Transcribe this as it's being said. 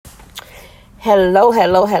Hello,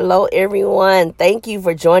 hello, hello, everyone. Thank you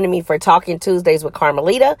for joining me for Talking Tuesdays with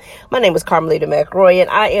Carmelita. My name is Carmelita McRoy,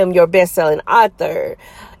 and I am your best-selling author,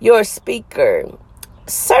 your speaker,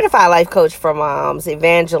 certified life coach for moms,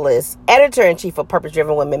 evangelist, editor-in-chief of Purpose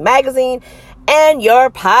Driven Women magazine, and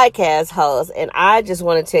your podcast host. And I just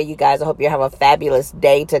want to tell you guys, I hope you have a fabulous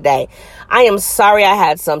day today. I am sorry I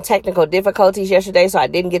had some technical difficulties yesterday, so I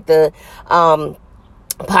didn't get the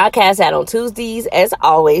podcast out on Tuesdays as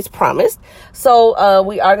always promised. So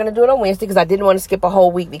we are going to do it on Wednesday because I didn't want to skip a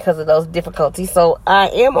whole week because of those difficulties. So I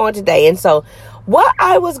am on today. And so what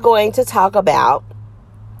I was going to talk about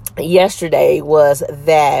yesterday was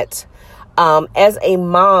that as a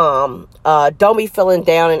mom, don't be feeling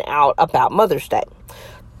down and out about Mother's Day.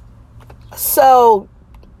 So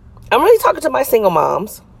I'm really talking to my single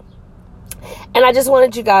moms. And I just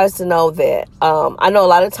wanted you guys to know that I know a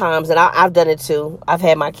lot of times, and I've done it too. I've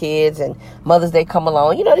had my kids and Mother's Day come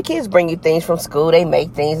along. You know, the kids bring you things from school. They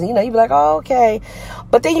make things. And, you know, you be like, oh, okay.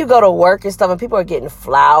 But then you go to work and stuff, and people are getting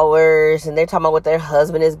flowers, and they're talking about what their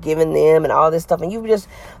husband is giving them and all this stuff. And you just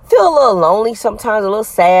feel a little lonely sometimes, a little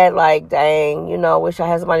sad, like, dang, you know, wish I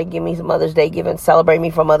had somebody give me some Mother's Day, celebrate me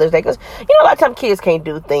for Mother's Day. Because, you know, a lot of times kids can't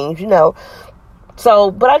do things, you know.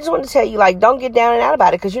 So, but I just want to tell you, like, don't get down and out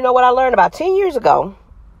about it. Because you know what I learned about 10 years ago?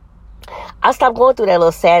 I stopped going through that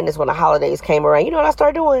little sadness when the holidays came around. You know what I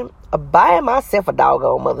started doing? Buying myself a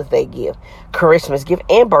doggone Mother's Day gift, Christmas gift,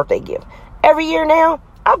 and birthday gift. Every year now,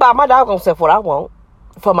 I buy my doggone self what I want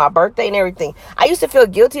for my birthday and everything. I used to feel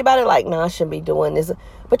guilty about it. Like, no, I shouldn't be doing this.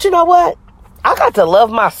 But you know what? I got to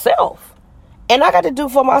love myself. And I got to do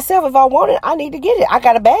for myself. If I want it, I need to get it. I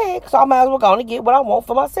got a bag, so I might as well go and get what I want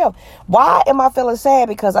for myself. Why am I feeling sad?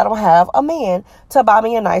 Because I don't have a man to buy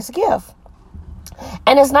me a nice gift.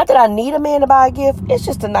 And it's not that I need a man to buy a gift. It's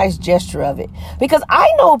just a nice gesture of it. Because I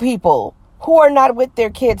know people who are not with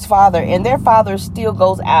their kid's father, and their father still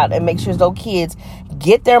goes out and makes sure those kids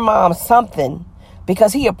get their mom something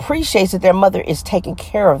because he appreciates that their mother is taking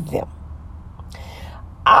care of them.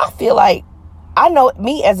 I feel like, I know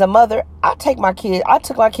me as a mother, I took my kids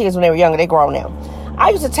when they were younger. They grown now.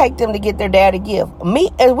 I used to take them to get their dad a gift. We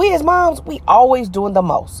as moms, we always doing the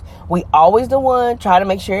most. We always the one trying to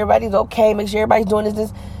make sure everybody's okay, make sure everybody's doing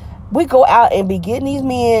this. We go out and be getting these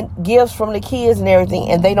men gifts from the kids and everything,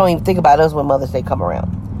 and they don't even think about us when Mother's Day come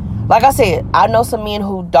around. Like I said, I know some men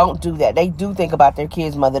who don't do that. They do think about their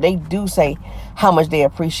kids' mother. They do say how much they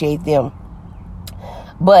appreciate them.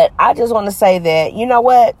 But I just want to say that, you know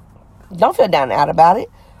what? Don't feel down and out about it.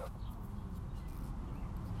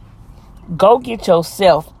 Go get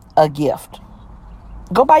yourself a gift.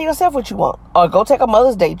 Go buy yourself what you want. Or go take a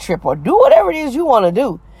Mother's Day trip. Or do whatever it is you want to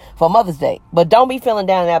do for Mother's Day. But don't be feeling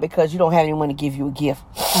down and out because you don't have anyone to give you a gift.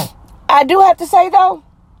 I do have to say, though,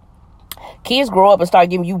 kids grow up and start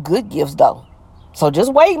giving you good gifts, though. So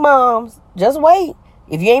just wait, moms. Just wait.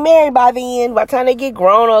 If you ain't married by the time they get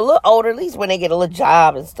grown or a little older, at least when they get a little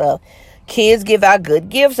job and stuff, kids give out good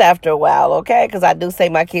gifts after a while, okay? Because I do say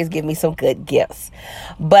my kids give me some good gifts.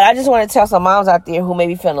 But I just want to tell some moms out there who may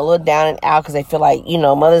be feeling a little down and out because they feel like, you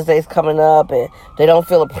know, Mother's Day is coming up and they don't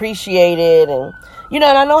feel appreciated. And, you know,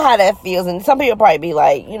 and I know how that feels. And some people probably be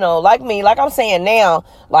like, you know, like me, like I'm saying now,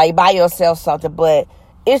 like buy yourself something. But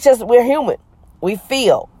it's just, we're human. We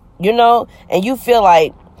feel, you know, and you feel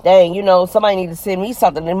like, dang, you know, somebody need to send me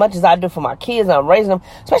something as much as I do for my kids. I'm raising them,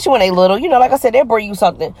 especially when they little. You know, like I said, they'll bring you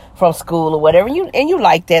something from school or whatever. And you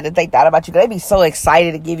like that they thought about you. They be so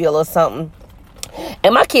excited to give you a little something.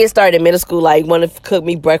 And my kids started in middle school, like, wanting to cook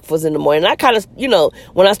me breakfast in the morning. And I kind of, you know,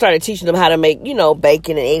 when I started teaching them how to make, you know,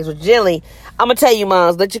 bacon and eggs with jelly, I'm going to tell you,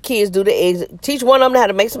 moms, let your kids do the eggs. Teach one of them how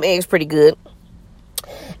to make some eggs pretty good.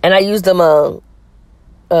 And I use them,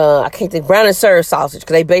 I can't think, brown and serve sausage,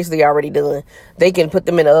 because they basically already done. They can put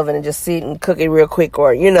them in the oven and just sit and cook it real quick,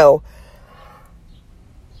 or, you know.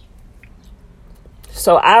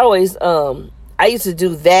 So I always, I used to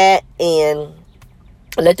do that and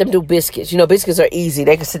let them do biscuits. You know, biscuits are easy.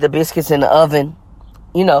 They can sit the biscuits in the oven.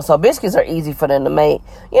 You know, so biscuits are easy for them to make.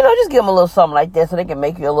 You know, just give them a little something like that so they can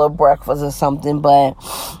make you a little breakfast or something. But,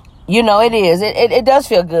 you know, it is. It does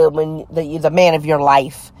feel good when the man of your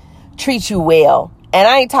life treats you well. And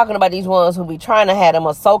I ain't talking about these ones who be trying to have them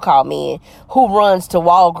a so-called man who runs to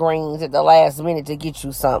Walgreens at the last minute to get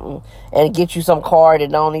you something and get you some card that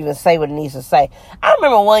don't even say what it needs to say. I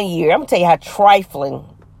remember one year, I'm going to tell you how trifling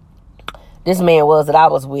this man was that I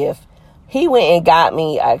was with. He went and got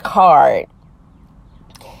me a card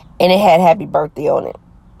and it had happy birthday on it.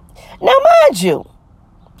 Now, mind you,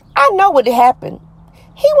 I know what happened.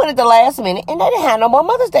 He went at the last minute and they didn't have no more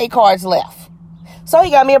Mother's Day cards left. So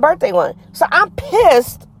he got me a birthday one. So I'm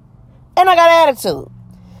pissed and I got attitude.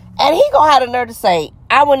 And he gonna have the nerve to say,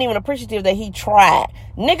 I wasn't even appreciative that he tried.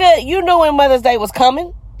 Nigga, you knew when Mother's Day was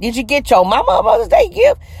coming. Did you get your mama a Mother's Day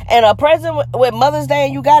gift and a present with Mother's Day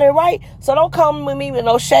and you got it right? So don't come with me with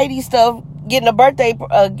no shady stuff, getting a birthday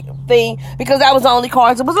thing, because that was the only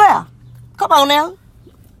cards that was left. Come on now.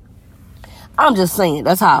 I'm just saying,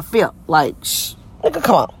 that's how I felt. Like, shh, nigga,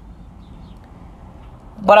 come on.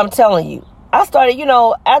 But I'm telling you, I started,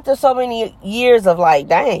 after so many years of like,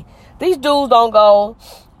 dang, these dudes don't go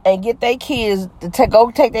and get their kids to go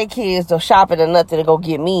take their kids to shopping or nothing to go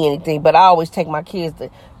get me anything. But I always take my kids to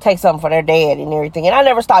take something for their dad and everything. And I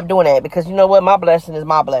never stopped doing that, because you know what? My blessing is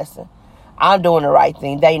my blessing. I'm doing the right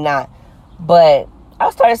thing. They not. But I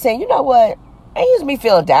started saying, you know what? It used to be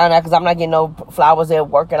feeling down now because I'm not getting no flowers at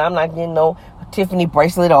work, and I'm not getting no Tiffany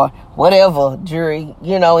bracelet or whatever, jewelry,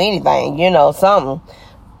 anything, something,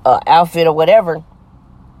 outfit or whatever.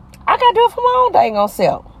 I got to do it for my own dang on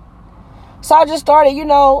self. So I just started,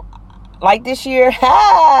 like this year,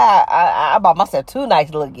 I bought myself 2 nice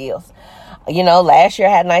little gifts. Last year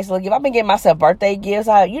I had a nice little gift. I've been getting myself birthday gifts.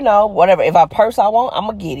 Whatever. If a purse I want, I'm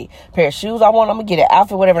going to get it. Pair of shoes I want, I'm going to get it.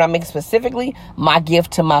 Outfit, whatever. And I make specifically my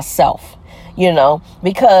gift to myself,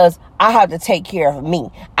 because I have to take care of me.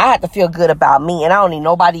 I have to feel good about me, and I don't need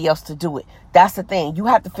nobody else to do it. That's the thing. You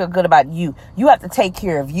have to feel good about you. You have to take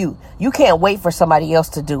care of you. You can't wait for somebody else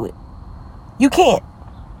to do it. You can't.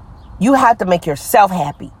 You have to make yourself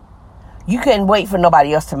happy. You can't wait for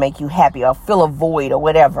nobody else to make you happy or fill a void or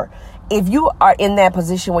whatever. If you are in that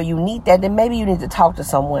position where you need that, then maybe you need to talk to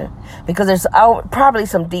someone, because there's probably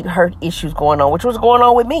some deep hurt issues going on, which was going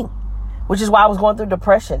on with me, which is why I was going through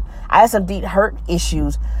depression. I had some deep hurt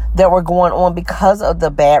issues that were going on because of the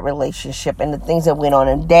bad relationship and the things that went on,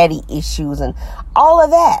 and daddy issues and all of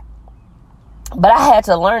that. But I had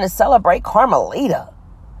to learn to celebrate Carmelita,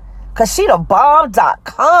 because she the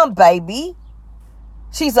bomb.com, baby.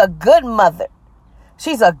 She's a good mother.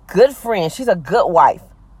 She's a good friend. She's a good wife.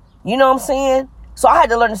 You know what I'm saying? So I had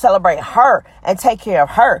to learn to celebrate her and take care of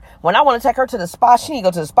her. When I want to take her to the spa, she need to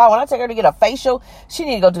go to the spa. When I take her to get a facial, she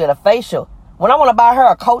need to go to get a facial. When I want to buy her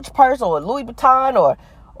a Coach purse or a Louis Vuitton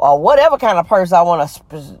or whatever kind of purse I want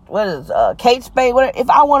to, Kate Spade, whatever. If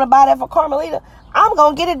I want to buy that for Carmelita, I'm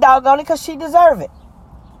going to get it, doggone it, because she deserve it.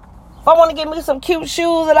 If I want to get me some cute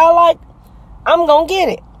shoes that I like, I'm going to get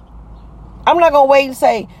it. I'm not going to wait and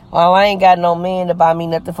say, well, I ain't got no man to buy me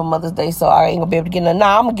nothing for Mother's Day, so I ain't going to be able to get nothing.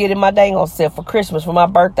 Nah, I'm going to get it my dang on self for Christmas, for my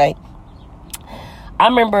birthday. I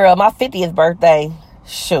remember my 50th birthday.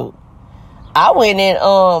 Shoot. I went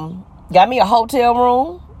and got me a hotel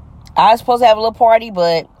room. I was supposed to have a little party,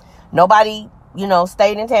 but nobody,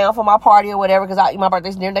 stayed in town for my party or whatever, because my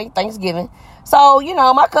birthday's near Thanksgiving. So,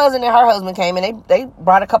 my cousin and her husband came, and they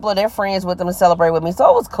brought a couple of their friends with them to celebrate with me. So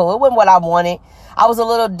it was cool. It wasn't what I wanted. I was a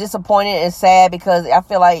little disappointed and sad, because I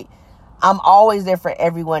feel like I'm always there for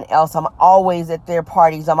everyone else. I'm always at their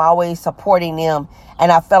parties. I'm always supporting them.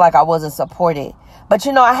 And I felt like I wasn't supported. But,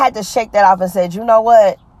 I had to shake that off and said, you know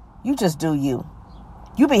what? You just do you.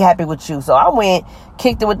 You be happy with you. So I went,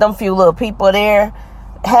 kicked it with them few little people there.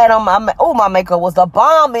 Had on my makeup was the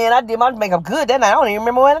bomb, man. I did my makeup good that night. I don't even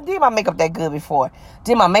remember when I did my makeup that good before.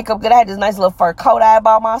 Did my makeup good. I had this nice little fur coat I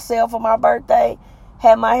bought myself for my birthday.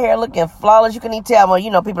 Had my hair looking flawless. You can even tell,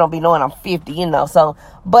 people don't be knowing I'm 50, So,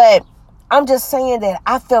 but I'm just saying that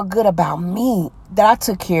I felt good about me, that I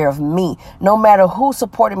took care of me. No matter who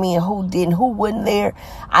supported me and who didn't, who wasn't there.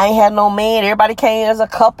 I ain't had no man. Everybody came as a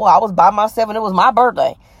couple. I was by myself, and it was my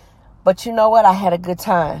birthday. But you know what? I had a good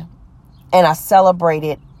time. And I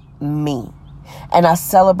celebrated me. And I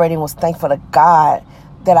celebrated and was thankful to God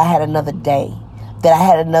that I had another day, that I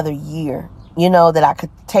had another year, that I could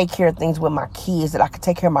take care of things with my kids, that I could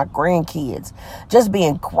take care of my grandkids. Just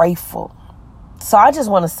being grateful. So I just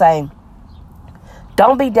want to say,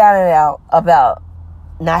 don't be down and out about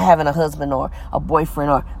not having a husband or a boyfriend,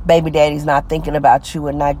 or baby daddy's not thinking about you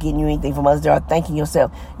and not getting you anything from Mother's Day, or thanking yourself.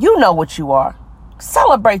 You know what you are.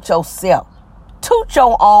 Celebrate yourself. Toot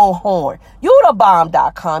your own horn. You the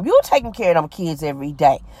bomb.com. You taking care of them kids every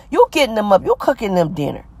day. You getting them up. You cooking them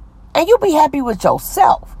dinner. And you be happy with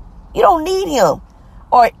yourself. You don't need him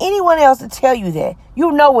or anyone else to tell you that.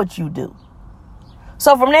 You know what you do.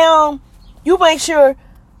 So from now on, you make sure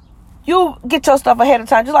you get your stuff ahead of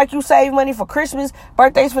time. Just like you save money for Christmas,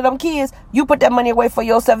 birthdays for them kids, you put that money away for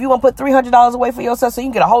yourself. You want to put $300 away for yourself so you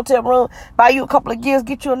can get a hotel room, buy you a couple of gifts,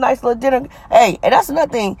 get you a nice little dinner. Hey, and that's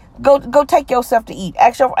another thing. Go take yourself to eat.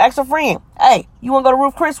 Ask a friend. Hey, you want to go to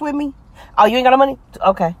Roof Chris with me? Oh, you ain't got no money?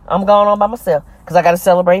 Okay, I'm going on by myself because I got to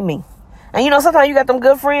celebrate me. And sometimes you got them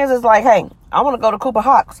good friends. It's like, hey, I want to go to Cooper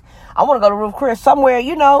Hawks. I want to go to Roof Chris somewhere,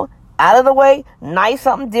 out of the way, nice,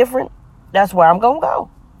 something different. That's where I'm going to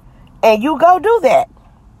go. And you go do that.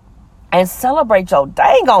 And celebrate your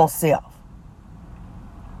dang on self.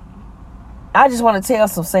 I just want to tell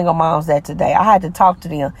some single moms that today. I had to talk to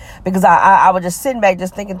them because I was just sitting back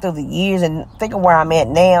just thinking through the years and thinking where I'm at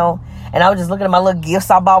now. And I was just looking at my little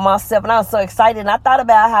gifts I bought myself, and I was so excited. And I thought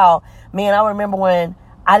about how, man, I remember when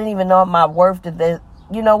I didn't even know my worth. That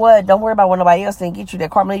you know what? Don't worry about what nobody else didn't get you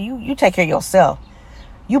that car. You take care of yourself.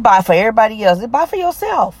 You buy for everybody else. Buy for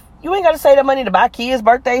yourself. You ain't got to save that money to buy kids'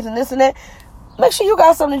 birthdays and this and that. Make sure you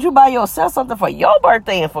got something that you buy yourself, something for your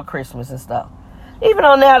birthday and for Christmas and stuff. Even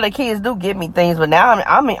though now the kids do get me things, but now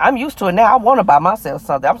I'm used to it now. I want to buy myself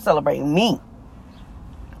something. I'm celebrating me.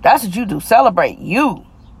 That's what you do. Celebrate you.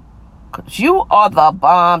 Because you are the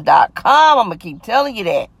bomb.com. I'm going to keep telling you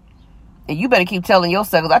that. And you better keep telling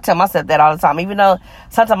yourself, because I tell myself that all the time. Even though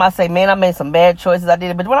sometimes I say, man, I made some bad choices. I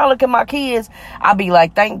did it. But when I look at my kids, I be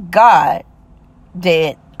like, thank God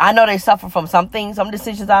that I know they suffer from some things, some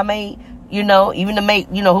decisions I made. You know, even to make,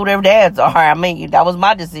 you know, who their dads are. I mean, that was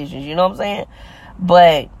my decisions. You know what I'm saying?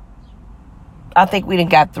 But I think we done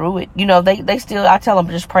got through it. You know, they still, I tell them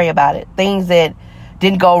just pray about it. Things that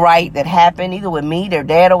didn't go right, that happened, either with me, their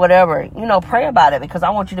dad, or whatever. You know, pray about it, because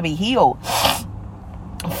I want you to be healed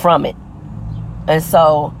from it. And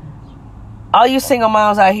so, all you single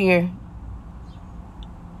moms out here,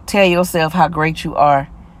 tell yourself how great you are.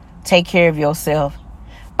 Take care of yourself.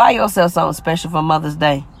 Buy yourself something special for Mother's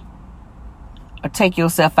Day. Or take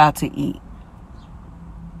yourself out to eat.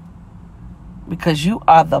 Because you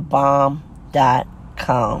are the bomb.com.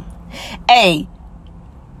 Hey,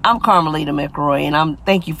 I'm Carmelita McRoy, and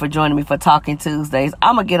thank you for joining me for Talking Tuesdays.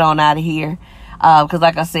 I'm going to get on out of here. Because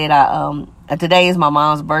like I said, today is my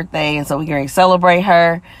mom's birthday, and so we're going to celebrate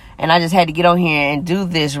her. And I just had to get on here and do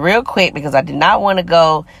this real quick because I did not want to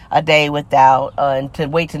go a day without, and to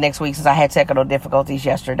wait till next week since I had technical difficulties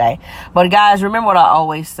yesterday. But guys, remember what I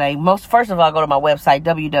always say. First of all, go to my website,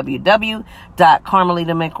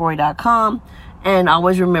 www.carmelitamcroy.com. And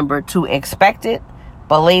always remember to expect it,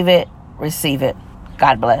 believe it, receive it.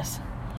 God bless.